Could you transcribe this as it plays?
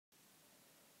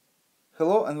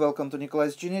Hello and welcome to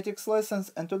Nikolai's genetics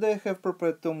lessons, and today I have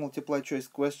prepared two multiple choice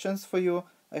questions for you.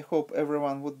 I hope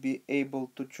everyone would be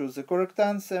able to choose the correct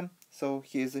answer. So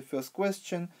here's the first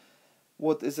question.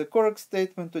 What is a correct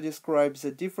statement to describe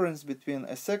the difference between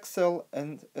a sex cell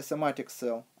and a somatic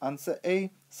cell? Answer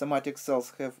A. Somatic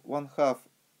cells have 1/2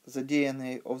 the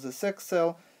DNA of the sex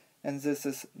cell, and this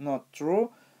is not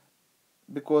true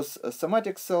because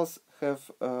somatic cells have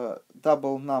a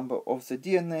double number of the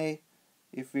DNA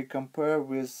if we compare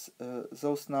with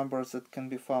those numbers that can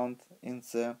be found in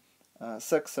the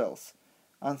sex cells.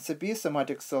 Answer B.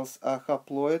 Somatic cells are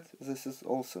haploid. This is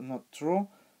also not true.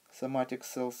 Somatic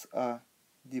cells are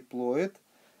diploid.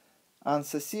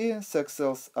 Answer C. Sex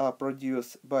cells are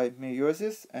produced by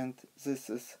meiosis, and this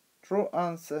is true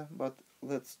answer, but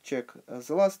let's check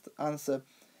the last answer.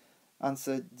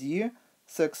 Answer D.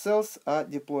 Sex cells are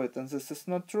diploid, and this is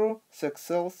not true. Sex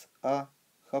cells are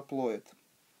haploid.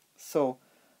 So,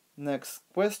 next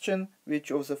question. Which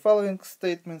of the following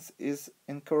statements is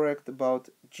incorrect about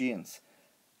genes?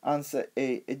 Answer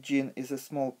A. A gene is a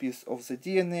small piece of the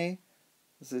DNA.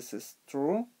 This is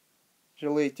true.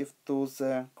 Relative to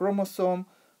the chromosome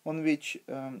on which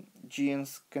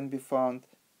genes can be found,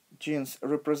 genes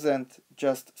represent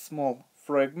just small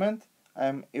fragment.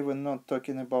 I'm even not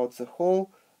talking about the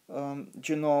whole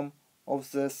genome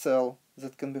of the cell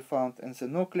that can be found in the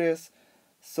nucleus.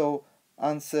 So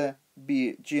answer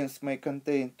B. Genes may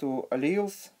contain 2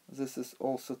 alleles. This is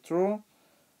also true.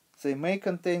 They may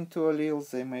contain 2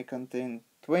 alleles, they may contain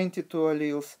 22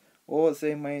 alleles, or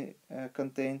they may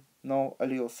contain no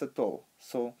alleles at all.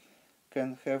 So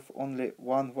can have only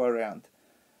one variant.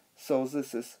 So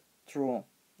this is true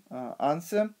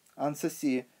answer. Answer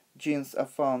C. Genes are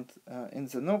found in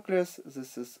the nucleus.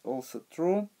 This is also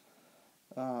true.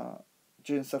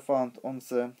 Genes are found on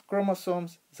the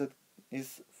chromosomes. That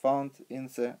is found in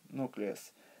the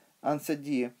nucleus. Answer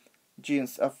D.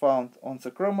 Genes are found on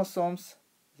the chromosomes.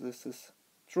 This is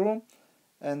true.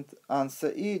 And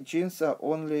answer E. Genes are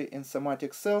only in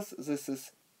somatic cells. This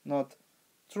is not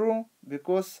true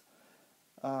because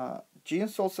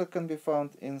genes also can be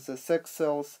found in the sex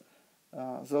cells.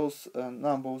 Those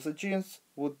number of the genes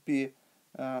would be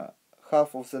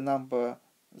half of the number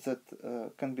that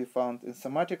can be found in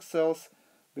somatic cells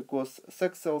because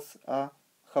sex cells are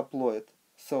haploid.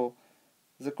 So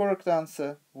the correct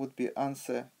answer would be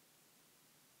answer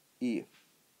E.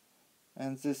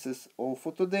 And this is all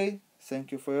for today.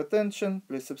 Thank you for your attention.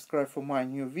 Please subscribe for my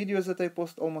new videos that I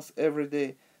post almost every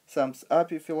day. Thumbs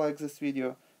up if you like this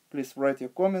video. Please write your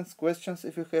comments, questions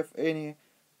if you have any.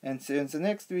 And see you in the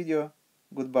next video.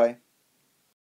 Goodbye.